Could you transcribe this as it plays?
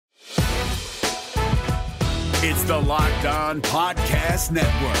It's the Locked On Podcast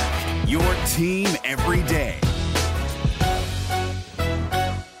Network, your team every day.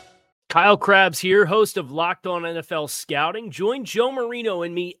 Kyle Krabs here, host of Locked On NFL Scouting. Join Joe Marino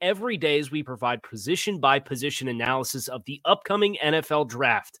and me every day as we provide position-by-position analysis of the upcoming NFL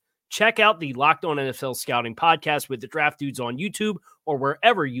Draft. Check out the Locked On NFL Scouting podcast with the Draft Dudes on YouTube or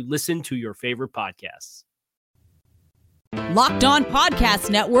wherever you listen to your favorite podcasts. Locked On Podcast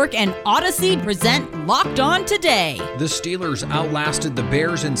Network and Odyssey present Locked On Today. The Steelers outlasted the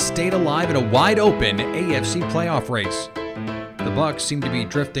Bears and stayed alive in a wide-open AFC playoff race. The Bucs seem to be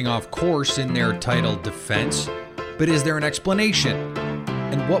drifting off course in their title defense, but is there an explanation?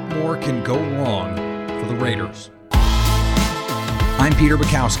 And what more can go wrong for the Raiders? I'm Peter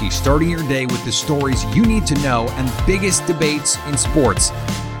Bukowski, starting your day with the stories you need to know and biggest debates in sports.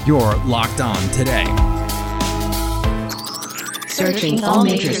 You're Locked On Today. Searching all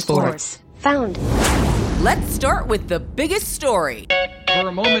major sports. Found. Let's start with the biggest story. For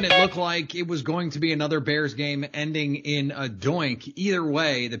a moment, it looked like it was going to be another Bears game ending in a doink. Either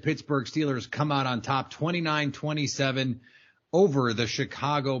way, the Pittsburgh Steelers come out on top 29-27 over the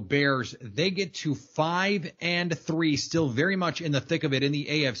Chicago Bears. They get to 5-3, still very much in the thick of it in the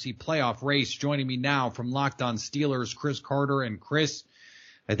AFC playoff race. Joining me now from Locked On Steelers, Chris Carter. And Chris,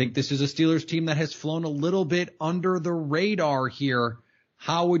 I think this is a Steelers team that has flown a little bit under the radar here.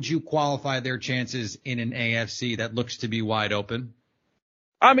 How would you qualify their chances in an AFC that looks to be wide open?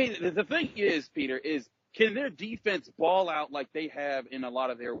 I mean, the thing is, Peter, is can their defense ball out like they have in a lot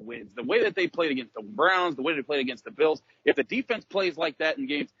of their wins? The way that they played against the Browns, the way they played against the Bills, if the defense plays like that in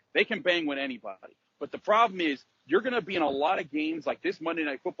games, they can bang with anybody. But the problem is you're going to be in a lot of games like this Monday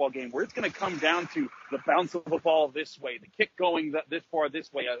Night Football game where it's going to come down to the bounce of the ball this way, the kick going this far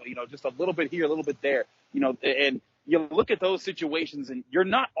this way, just a little bit here, a little bit there, and you look at those situations and you're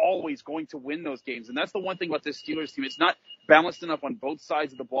not always going to win those games. And that's the one thing about this Steelers team. It's not balanced enough on both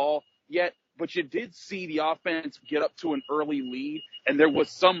sides of the ball yet, but you did see the offense get up to an early lead. And there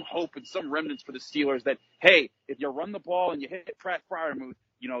was some hope and some remnants for the Steelers that, hey, if you run the ball and you hit Pratt Freiermuth,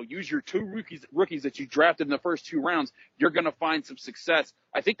 use your two rookies that you drafted in the first 2 rounds, you're going to find some success.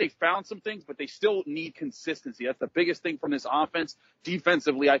 I think they found some things, but they still need consistency. That's the biggest thing from this offense.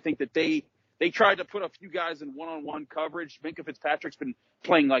 Defensively, I think that they tried to put a few guys in one-on-one coverage. Minkah Fitzpatrick's been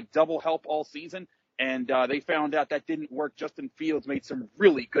playing like double help all season, and they found out that didn't work. Justin Fields made some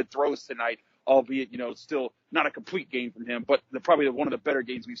really good throws tonight, albeit, still not a complete game from him, but probably one of the better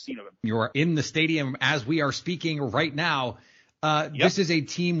games we've seen of him. You're in the stadium as we are speaking right now. Yep. This is a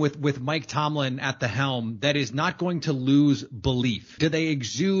team with Mike Tomlin at the helm that is not going to lose belief. Do they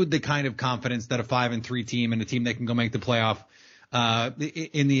exude the kind of confidence that a 5-3 team and a team that can go make the playoff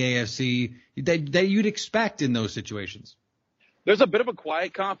in the AFC that you'd expect in those situations? There's a bit of a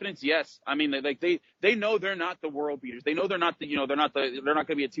quiet confidence, yes. I mean, they know they're not the world beaters. They know they're not they're not going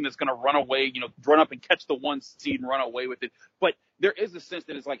to be a team that's going to run away, run up and catch the 1 seed and run away with it. But there is a sense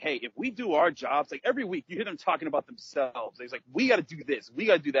that it's like, hey, if we do our jobs, like every week you hear them talking about themselves. It's like, we got to do this, we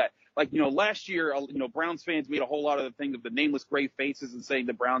got to do that. Like, last year, Browns fans made a whole lot of the thing of the nameless gray faces and saying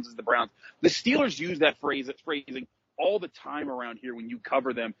the Browns is the Browns. The Steelers use that phrasing all the time around here when you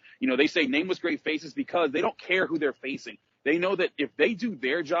cover them. They say nameless gray faces because they don't care who they're facing. They know that if they do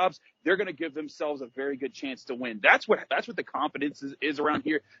their jobs, they're going to give themselves a very good chance to win. That's what the confidence is around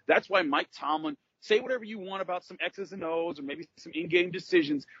here. That's why Mike Tomlin, say whatever you want about some X's and O's or maybe some in-game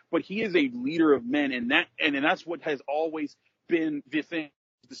decisions, but he is a leader of men, and that's what has always been the thing.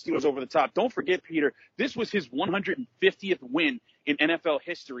 The Steelers over the top. Don't forget, Peter, this was his 150th win in NFL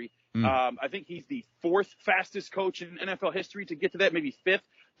history. I think he's the 4th fastest coach in NFL history to get to that, maybe 5th.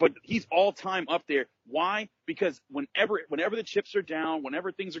 But he's all-time up there. Why? Because whenever the chips are down,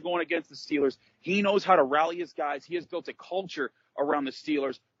 whenever things are going against the Steelers, he knows how to rally his guys. He has built a culture around the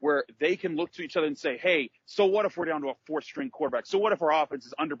Steelers where they can look to each other and say, hey, so what if we're down to a 4th-string quarterback? So what if our offense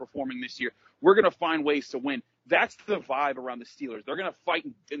is underperforming this year? We're going to find ways to win. That's the vibe around the Steelers. They're going to fight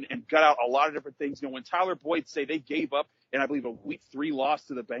and gut out a lot of different things. when Tyler Boyd say they gave up in, I believe, a Week 3 loss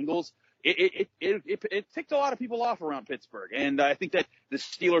to the Bengals, it ticked a lot of people off around Pittsburgh. And I think that the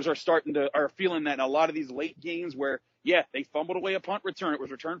Steelers are feeling that in a lot of these late games where, yeah, they fumbled away a punt return. It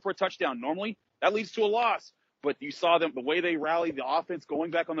was returned for a touchdown. Normally that leads to a loss, but you saw them, the way they rallied the offense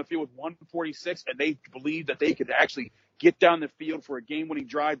going back on the field with 146, and they believed that they could actually get down the field for a game-winning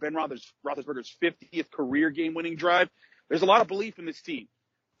drive. Ben Roethlisberger's 50th career game-winning drive. There's a lot of belief in this team.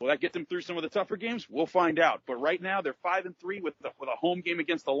 Will that get them through some of the tougher games? We'll find out. But right now, they're 5-3 with a home game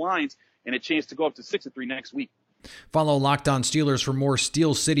against the Lions and a chance to go up to 6-3 next week. Follow Locked On Steelers for more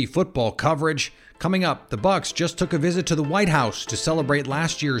Steel City football coverage. Coming up, the Bucs just took a visit to the White House to celebrate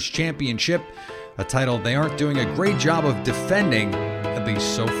last year's championship. a title they aren't doing a great job of defending, at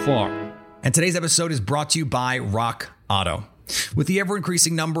least so far. And today's episode is brought to you by Rock Auto. With the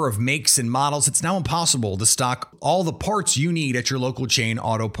ever-increasing number of makes and models, it's now impossible to stock all the parts you need at your local chain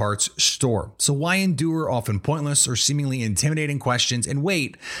auto parts store. So why endure often pointless or seemingly intimidating questions and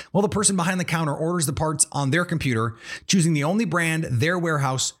wait while the person behind the counter orders the parts on their computer, choosing the only brand their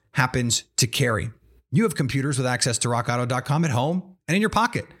warehouse happens to carry? You have computers with access to rockauto.com at home and in your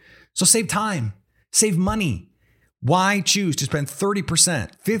pocket. So save time, save money. Why choose to spend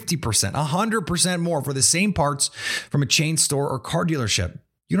 30%, 50%, 100% more for the same parts from a chain store or car dealership?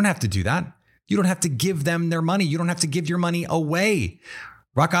 You don't have to do that. You don't have to give them their money. You don't have to give your money away.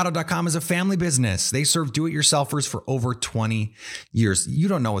 RockAuto.com is a family business. They serve do-it-yourselfers for over 20 years. You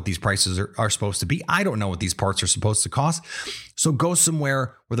don't know what these prices are supposed to be. I don't know what these parts are supposed to cost. So go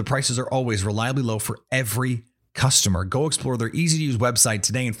somewhere where the prices are always reliably low for every customer. Go explore their easy-to-use website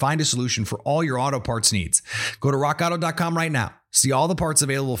today and find a solution for all your auto parts needs. Go to rockauto.com right now. See all the parts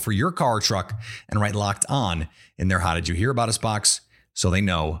available for your car or truck and write Locked On in their How Did You Hear About Us box so they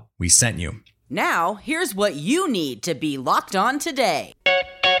know we sent you. Now, here's what you need to be locked on today.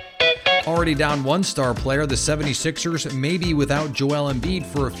 Already down one star player, the 76ers may be without Joel Embiid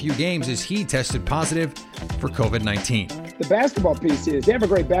for a few games as he tested positive for COVID-19. The basketball piece is they have a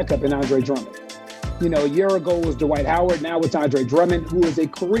great backup in Andre Drummond. You know, a year ago was Dwight Howard. Now it's Andre Drummond, who is a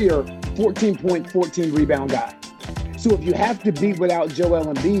career 14-point, 14-rebound guy. So if you have to be without Joel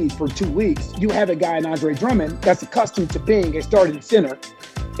Embiid for 2 weeks, you have a guy in Andre Drummond that's accustomed to being a starting center,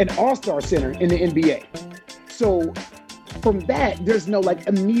 an all-star center in the NBA. So from that, there's no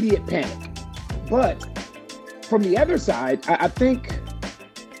immediate panic. But from the other side, I think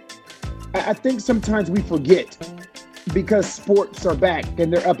sometimes we forget, because sports are back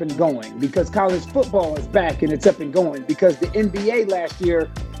and they're up and going, because college football is back and it's up and going, because the NBA last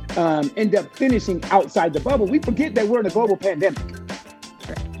year ended up finishing outside the bubble. We forget that we're in a global pandemic.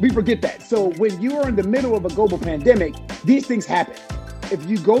 We forget that. So when you are in the middle of a global pandemic, these things happen. If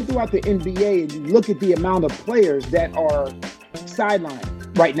you go throughout the NBA and you look at the amount of players that are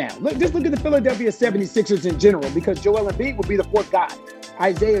sidelined right now, just look at the Philadelphia 76ers in general, because Joel Embiid will be the fourth guy.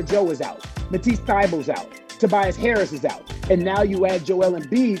 Isaiah Joe is out. Matisse Thybulle's out. Tobias Harris is out. And now you add Joel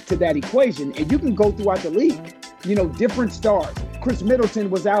Embiid to that equation, and you can go throughout the league. You know, different stars. Chris Middleton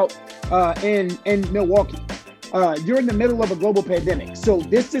was out in Milwaukee. You're in the middle of a global pandemic. So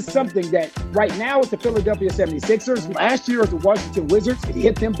this is something that right now it's the Philadelphia 76ers. Last year it's the Washington Wizards. It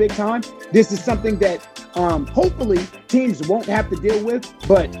hit them big time. This is something that hopefully teams won't have to deal with,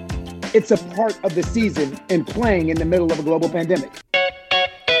 but it's a part of the season and playing in the middle of a global pandemic.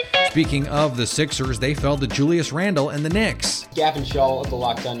 Speaking of the Sixers, they fell to Julius Randle and the Knicks. Gavin Shaw of the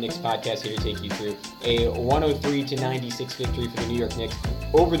Locked On Knicks podcast here to take you through a 103-96 victory for the New York Knicks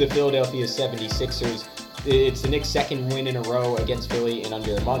over the Philadelphia 76ers. It's the Knicks' second win in a row against Philly in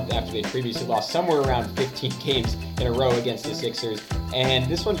under a month after they previously lost somewhere around 15 games in a row against the Sixers. And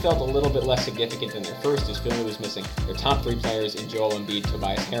this one felt a little bit less significant than their first, as Philly was missing their top three players in Joel Embiid,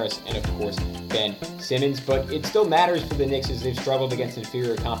 Tobias Harris, and of course Ben Simmons. But it still matters for the Knicks as they've struggled against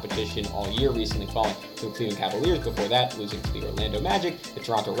inferior competition all year, recently falling to the Cleveland Cavaliers, before that losing to the Orlando Magic. The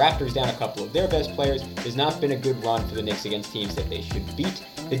Toronto Raptors down a couple of their best players. Has not been a good run for the Knicks against teams that they should beat.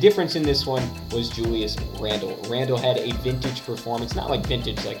 The difference in this one was Julius Randle. Randle had a vintage performance, not like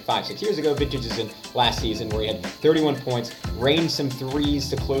vintage like 5-6 years ago, vintage is in last season, where he had 31 points, rained some threes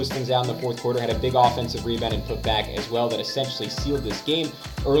to close things out in the fourth quarter, had a big offensive rebound and put back as well that essentially sealed this game.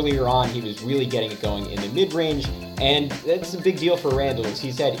 Earlier on, he was really getting it going in the mid-range, and that's a big deal for Randle, as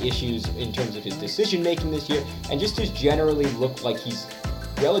he's had issues in terms of his decision-making this year, and just generally looked like he's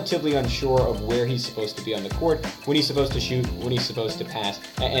relatively unsure of where he's supposed to be on the court, when he's supposed to shoot, when he's supposed to pass,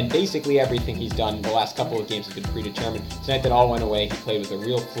 and basically everything he's done the last couple of games has been predetermined. Tonight that all went away. He played with a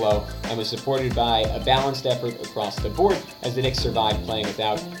real flow and was supported by a balanced effort across the board as the Knicks survived playing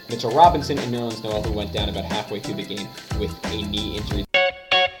without Mitchell Robinson and Nerlens Noel, who went down about halfway through the game with a knee injury.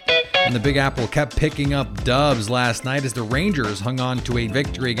 And the Big Apple kept picking up dubs last night as the Rangers hung on to a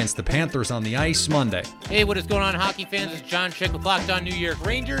victory against the Panthers on the ice Monday. Hey, what is going on, hockey fans? It's John Chick with Locked On New York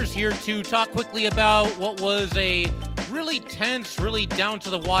Rangers, here to talk quickly about what was a really tense, really down to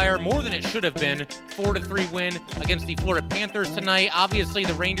the wire, more than it should have been, 4-3 win against the Florida Panthers tonight. Obviously,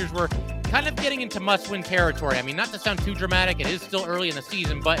 the Rangers were kind of getting into must-win territory. I mean, not to sound too dramatic, it is still early in the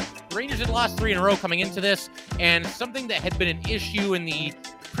season, but the Rangers had lost 3 in a row coming into this, and something that had been an issue in the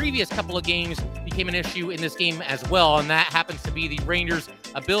previous couple of games became an issue in this game as well, and that happens to be the Rangers'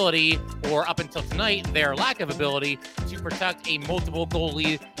 ability, or up until tonight, their lack of ability, to protect a multiple goal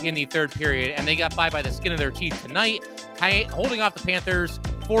lead in the third period, and they got by the skin of their teeth tonight, holding off the Panthers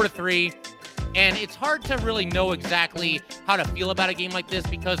 4-3. And it's hard to really know exactly how to feel about a game like this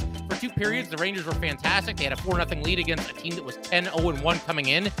because for 2 periods, the Rangers were fantastic. They had a 4-0 lead against a team that was 10-0-1 coming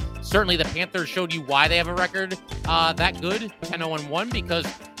in. Certainly the Panthers showed you why they have a record that good, 10-0-1, because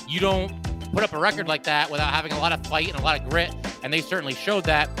you don't put up a record like that without having a lot of fight and a lot of grit, and they certainly showed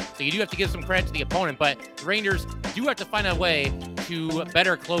that. So you do have to give some credit to the opponent, but the Rangers do have to find a way to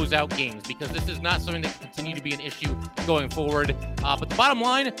better close out games because this is not something that can continue to be an issue going forward. But the bottom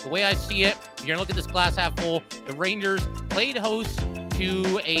line, the way I see it, if you're going to look at this glass half full, the Rangers played host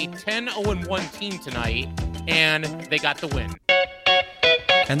to a 10-0-1 team tonight, and they got the win.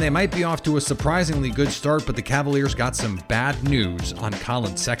 And they might be off to a surprisingly good start, but the Cavaliers got some bad news on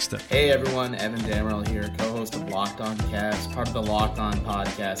Colin Sexton. Hey everyone, Evan Damrell here, co-host of Locked On Cavs, part of the Locked On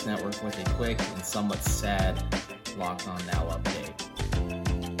Podcast Network with a quick and somewhat sad Locked On Now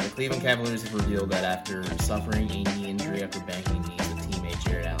update. The Cleveland Cavaliers have revealed that after suffering a knee injury after banging knees with teammate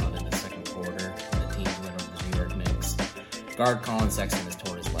Jared Allen in the second quarter in the team's win over the New York Knicks, guard Colin Sexton has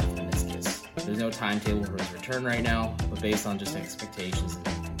torn his left meniscus. There's no timetable for his return right now, but based on just expectations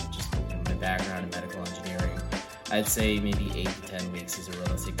and just my background in medical engineering, I'd say maybe 8 to 10 weeks is a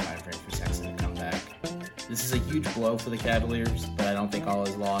realistic time frame for Sexton to come back. This is a huge blow for the Cavaliers, but I don't think all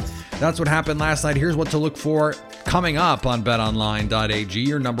is lost. That's what happened last night. Here's what to look for coming up on betonline.ag,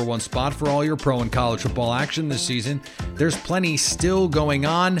 your number one spot for all your pro and college football action this season. There's plenty still going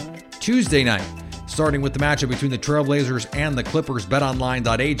on Tuesday night. Starting with the matchup between the Trailblazers and the Clippers,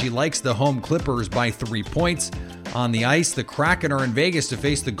 betonline.ag likes the home Clippers by 3 points. On the ice, the Kraken are in Vegas to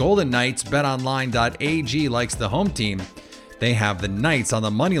face the Golden Knights. betonline.ag likes the home team. They have the Knights on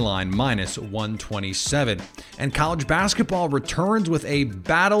the money line, minus 127. And college basketball returns with a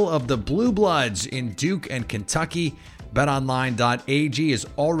battle of the Blue Bloods in Duke and Kentucky. betonline.ag is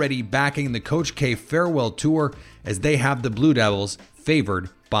already backing the Coach K farewell tour as they have the Blue Devils favored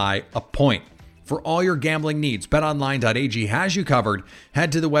by a point. For all your gambling needs, betonline.ag has you covered.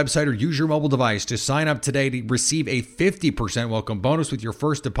 Head to the website or use your mobile device to sign up today to receive a 50% welcome bonus with your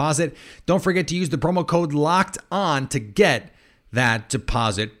first deposit. Don't forget to use the promo code LOCKEDON to get that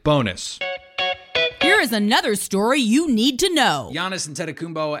deposit bonus. Here is another story you need to know. Giannis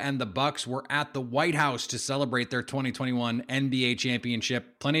Antetokounmpo and the Bucks were at the White House to celebrate their 2021 NBA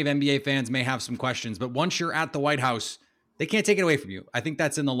championship. Plenty of NBA fans may have some questions, but once you're at the White House, they can't take it away from you. I think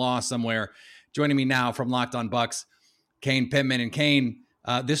that's in the law somewhere. Joining me now from Locked On Bucks, Kane Pittman. And Kane,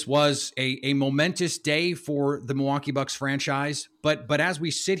 this was a momentous day for the Milwaukee Bucks franchise. But as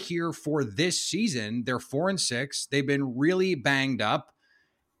we sit here for this season, they're 4-6. They've been really banged up.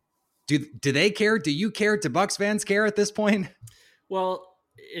 Do they care? Do you care? Do Bucks fans care at this point? Well,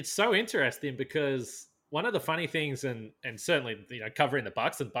 it's so interesting because one of the funny things, and certainly covering the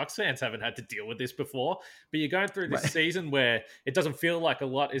Bucks, and Bucks fans haven't had to deal with this before, but you're going through this season where it doesn't feel like a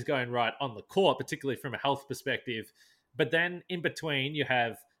lot is going right on the court, particularly from a health perspective. But then in between, you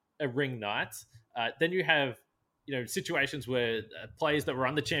have a ring night. Then you have situations where players that were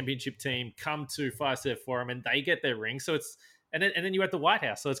on the championship team come to Fiserv Forum and they get their ring. So it's and then you at the White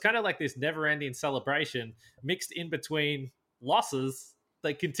House. So it's kind of like this never-ending celebration mixed in between losses.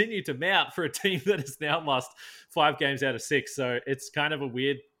 They continue to mount for a team that has now lost 5 games out of 6. So it's kind of a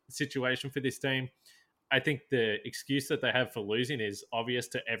weird situation for this team. I think the excuse that they have for losing is obvious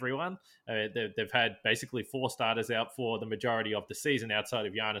to everyone. They've had basically 4 starters out for the majority of the season outside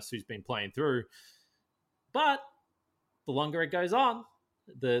of Giannis, who's been playing through. But the longer it goes on,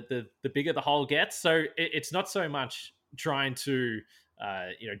 the bigger the hole gets. So it's not so much trying to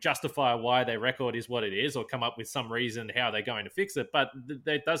justify why their record is what it is or come up with some reason how they're going to fix it. But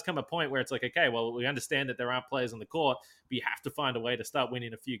there does come a point where it's like, okay, well, we understand that there aren't players on the court, but you have to find a way to start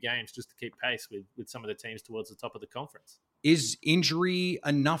winning a few games just to keep pace with some of the teams towards the top of the conference. Is injury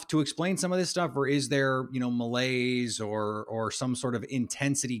enough to explain some of this stuff, or is there, malaise or some sort of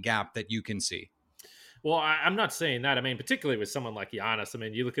intensity gap that you can see? Well, I'm not seeing that. I mean, particularly with someone like Giannis. I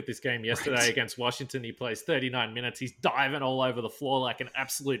mean, you look at this game yesterday against Washington, he plays 39 minutes. He's diving all over the floor like an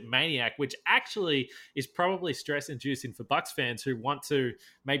absolute maniac, which actually is probably stress-inducing for Bucks fans who want to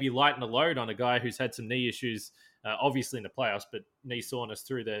maybe lighten the load on a guy who's had some knee issues, obviously in the playoffs, but knee soreness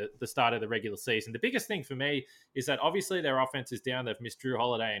through the start of the regular season. The biggest thing for me is that obviously their offense is down. They've missed Drew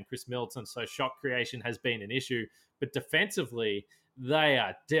Holiday and Chris Middleton, so shot creation has been an issue. But defensively, they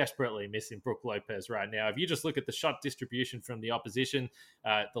are desperately missing Brook Lopez right now. If you just look at the shot distribution from the opposition,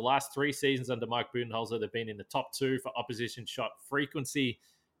 the last 3 seasons under Mike Budenholzer, they've been in the top 2 for opposition shot frequency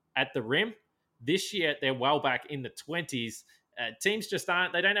at the rim. This year, they're well back in the 20s. teams just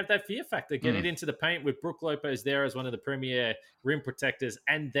they don't have that fear factor. Get it into the paint with Brook Lopez there as one of the premier rim protectors,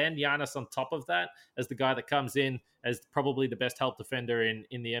 and then Giannis on top of that as the guy that comes in as probably the best help defender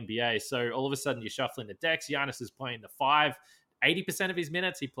in the NBA. So all of a sudden you're shuffling the decks. Giannis is playing the 5. 80% of his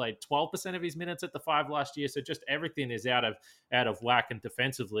minutes. He played 12% of his minutes at the 5 last year. So just everything is out of whack, and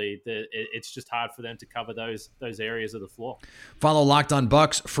defensively, it's just hard for them to cover those areas of the floor. Follow Locked On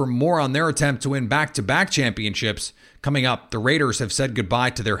Bucks for more on their attempt to win back-to-back championships. Coming up, the Raiders have said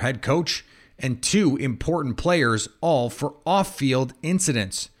goodbye to their head coach and 2 important players, all for off-field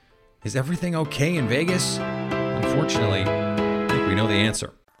incidents. Is everything okay in Vegas? Unfortunately, I think we know the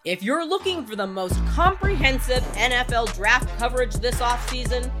answer. If you're looking for the most comprehensive NFL draft coverage this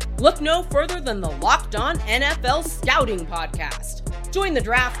offseason, look no further than the Locked On NFL Scouting Podcast. Join the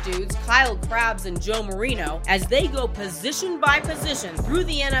draft dudes, Kyle Krabs and Joe Marino, as they go position by position through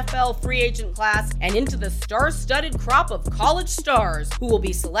the NFL free agent class and into the star-studded crop of college stars who will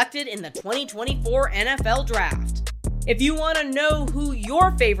be selected in the 2024 NFL Draft. If you want to know who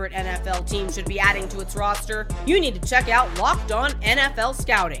your favorite NFL team should be adding to its roster, you need to check out Locked On NFL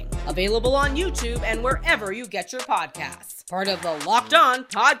Scouting, available on YouTube and wherever you get your podcasts. Part of the Locked On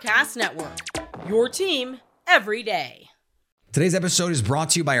Podcast Network, your team every day. Today's episode is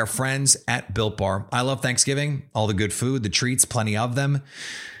brought to you by our friends at Built Bar. I love Thanksgiving, all the good food, the treats, plenty of them.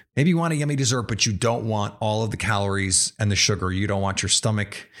 Maybe you want a yummy dessert, but you don't want all of the calories and the sugar. You don't want your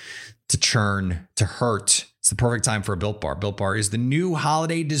stomach to churn, to hurt. It's the perfect time for a Built Bar. Built Bar is the new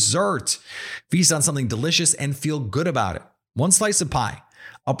holiday dessert. Feast on something delicious and feel good about it. One slice of pie,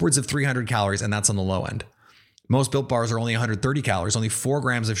 upwards of 300 calories, and that's on the low end. Most Built Bars are only 130 calories, only 4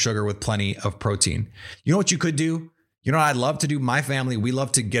 grams of sugar with plenty of protein. You know what you could do? You know what I'd love to do? My family, we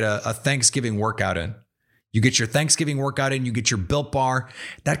love to get a Thanksgiving workout in. You get your Thanksgiving workout in, you get your Built Bar.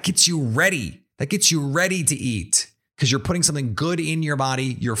 That gets you ready. That gets you ready to eat because you're putting something good in your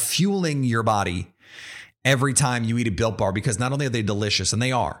body. You're fueling your body every time you eat a Built Bar, because not only are they delicious, and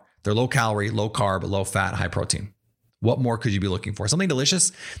they're low calorie, low carb, low fat, high protein. What more could you be looking for? Something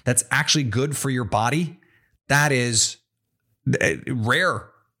delicious that's actually good for your body. That is rare.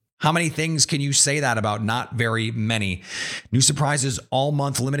 How many things can you say that about? Not very many. New surprises all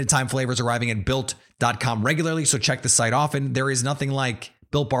month, limited time flavors arriving at built.com regularly. So check the site often. There is nothing like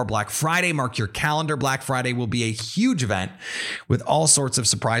Built Bar Black Friday. Mark your calendar. Black Friday will be a huge event with all sorts of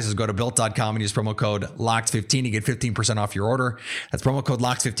surprises. Go to built.com and use promo code LOCKED15 to get 15% off your order. That's promo code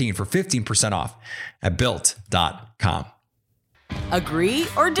LOCKED15 for 15% off at built.com. Agree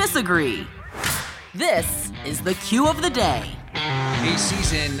or disagree? This is the cue of the day. A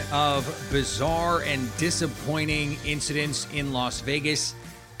season of bizarre and disappointing incidents in Las Vegas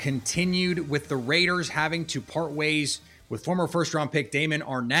continued with the Raiders having to part ways with former first-round pick Damon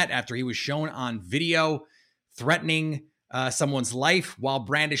Arnett after he was shown on video threatening someone's life while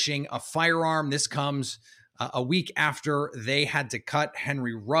brandishing a firearm. This comes a week after they had to cut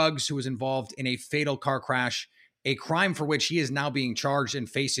Henry Ruggs, who was involved in a fatal car crash, a crime for which he is now being charged and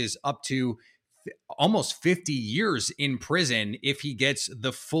faces up to almost 50 years in prison if he gets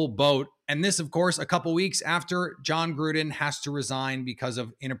the full boat. And this, of course, a couple weeks after John Gruden has to resign because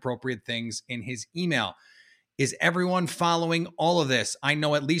of inappropriate things in his email. Is everyone following all of this? I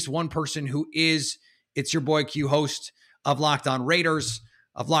know at least one person who is. It's your boy Q, host of Locked On Raiders,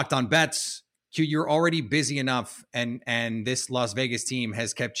 of Locked On Bets. Q, you're already busy enough, and this Las Vegas team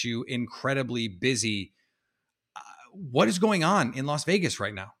has kept you incredibly busy. What is going on in Las Vegas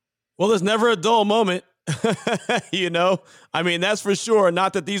right now? Well, there's never a dull moment, you know? I mean, that's for sure.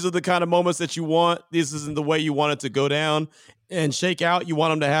 Not that these are the kind of moments that you want. This isn't the way you want it to go down and shake out. You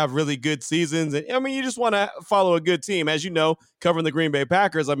want them to have really good seasons. And I mean, you just want to follow a good team. As you know, covering the Green Bay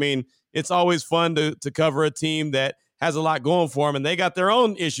Packers, I mean, it's always fun to cover a team that has a lot going for them, and they got their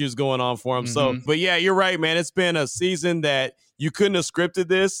own issues going on for them. Mm-hmm. So, but yeah, you're right, man. It's been a season that you couldn't have scripted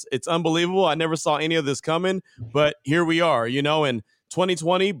this. It's unbelievable. I never saw any of this coming, but here we are, you know, and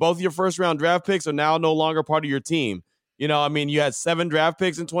 2020, both your first-round draft picks are now no longer part of your team. You know, I mean, you had 7 draft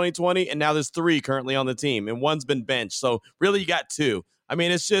picks in 2020, and now there's 3 currently on the team, and one's been benched. So really, you got 2. I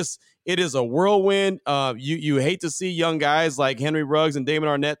mean, it is a whirlwind. You hate to see young guys like Henry Ruggs and Damon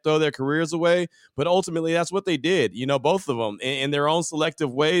Arnett throw their careers away, but ultimately that's what they did. You know, both of them in their own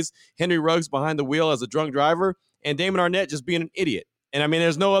selective ways. Henry Ruggs behind the wheel as a drunk driver, and Damon Arnett just being an idiot. And I mean,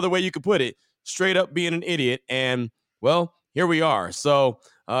 there's no other way you could put it. Straight up being an idiot. And well, here we are. So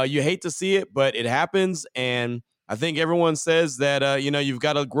you hate to see it, but it happens. And I think everyone says that, you know, you've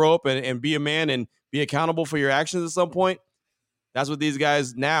got to grow up and be a man and be accountable for your actions at some point. That's what these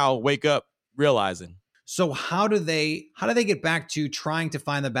guys now wake up realizing. So how do they get back to trying to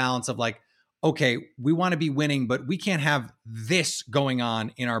find the balance of like, okay, we want to be winning, but we can't have this going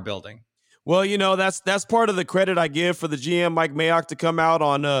on in our building? Well, that's part of the credit I give for the GM, Mike Mayock, to come out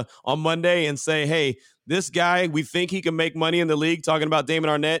on Monday and say, hey, this guy, we think he can make money in the league, talking about Damon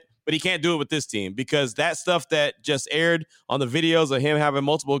Arnett, but he can't do it with this team, because that stuff that just aired on the videos of him having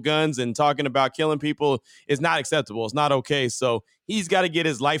multiple guns and talking about killing people is not acceptable. It's not okay. So he's got to get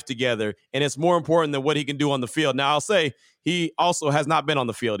his life together, and it's more important than what he can do on the field. Now, I'll say he also has not been on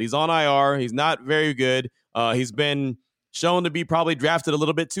the field. He's on IR. He's not very good. He's been shown to be probably drafted a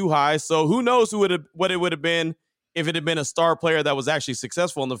little bit too high. So who knows what it would have been if it had been a star player that was actually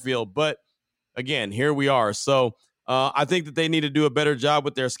successful on the field. But again, here we are. So I think that they need to do a better job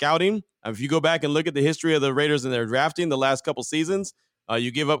with their scouting. If you go back and look at the history of the Raiders and their drafting the last couple seasons,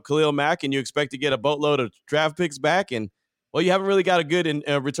 you give up Khalil Mack and you expect to get a boatload of draft picks back. And, well, you haven't really got a good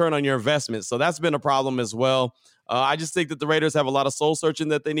return on your investment. So that's been a problem as well. I just think that the Raiders have a lot of soul searching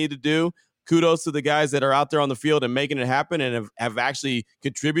that they need to do. Kudos to the guys that are out there on the field and making it happen and have actually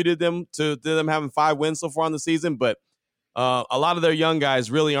contributed to them having 5 wins so far in the season. But a lot of their young guys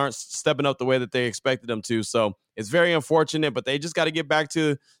really aren't stepping up the way that they expected them to. So it's very unfortunate, but they just got to get back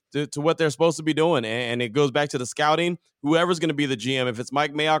to what they're supposed to be doing. And it goes back to the scouting. Whoever's going to be the GM, if it's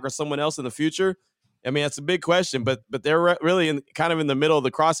Mike Mayock or someone else in the future, I mean, that's a big question, but they're really kind of in the middle of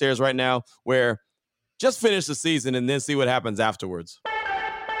the crosshairs right now, where just finish the season and then see what happens afterwards.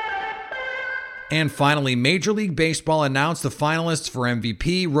 And finally, Major League Baseball announced the finalists for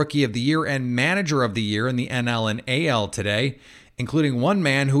MVP, Rookie of the Year, and Manager of the Year in the NL and AL today, including one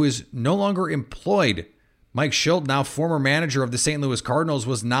man who is no longer employed. Mike Shildt, now former manager of the St. Louis Cardinals,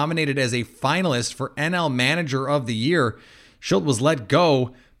 was nominated as a finalist for NL Manager of the Year. Shildt was let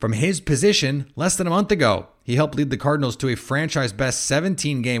go from his position less than a month ago. He helped lead the Cardinals to a franchise-best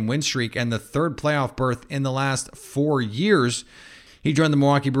 17-game win streak and the 3rd playoff berth in the last 4 years. He joined the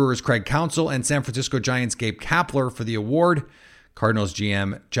Milwaukee Brewers' Craig Counsell and San Francisco Giants' Gabe Kapler for the award. Cardinals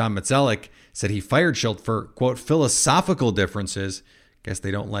GM John Mozeliak said he fired Shildt for, quote, philosophical differences. Guess they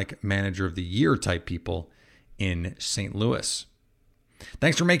don't like Manager of the Year type people in St. Louis.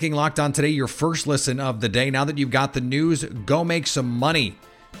 Thanks for making Locked On Today your first listen of the day. Now that you've got the news, go make some money.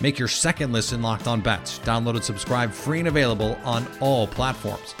 Make your second listen Locked On Bets. Download and subscribe free and available on all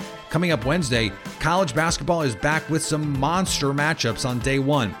platforms. Coming up Wednesday, college basketball is back with some monster matchups on day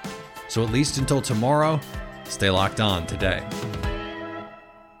 1. So at least until tomorrow, stay locked on today.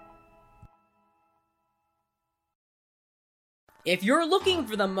 If you're looking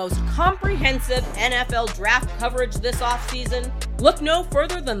for the most comprehensive NFL draft coverage this offseason, look no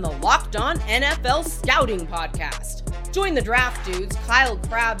further than the Locked On NFL Scouting Podcast. Join the draft dudes, Kyle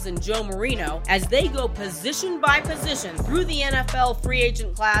Krabs and Joe Marino, as they go position by position through the NFL free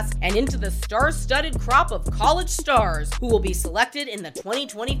agent class and into the star-studded crop of college stars who will be selected in the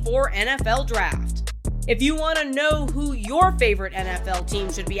 2024 NFL Draft. If you want to know who your favorite NFL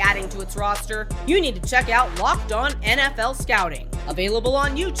team should be adding to its roster, you need to check out Locked On NFL Scouting, available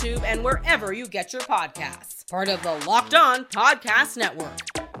on YouTube and wherever you get your podcasts. Part of the Locked On Podcast Network,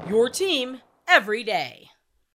 your team every day.